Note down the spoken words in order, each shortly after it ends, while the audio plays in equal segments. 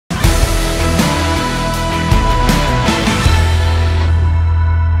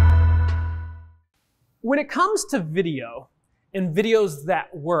When it comes to video and videos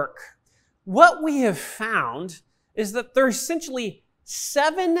that work, what we have found is that there are essentially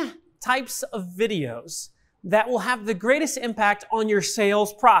 7 types of videos that will have the greatest impact on your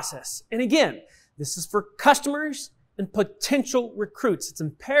sales process. And again, this is for customers and potential recruits. It's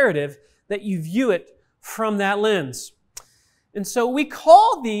imperative that you view it from that lens. And so we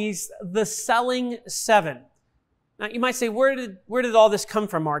call these the selling 7. Now you might say, where did all this come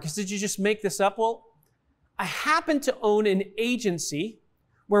from, Marcus? Did you just make this up? Well, I happen to own an agency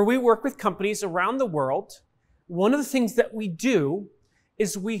where we work with companies around the world. One of the things that we do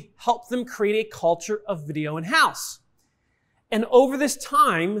is we help them create a culture of video in-house. And over this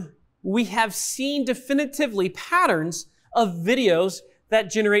time, we have seen definitively patterns of videos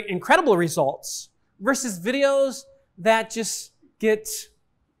that generate incredible results versus videos that just get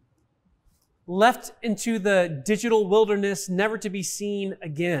left into the digital wilderness, never to be seen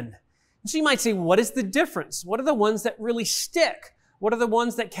again. So you might say, what is the difference? What are the ones that really stick? What are the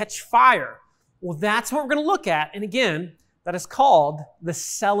ones that catch fire? Well, that's what we're going to look at. And again, that is called the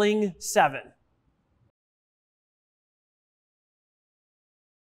selling 7.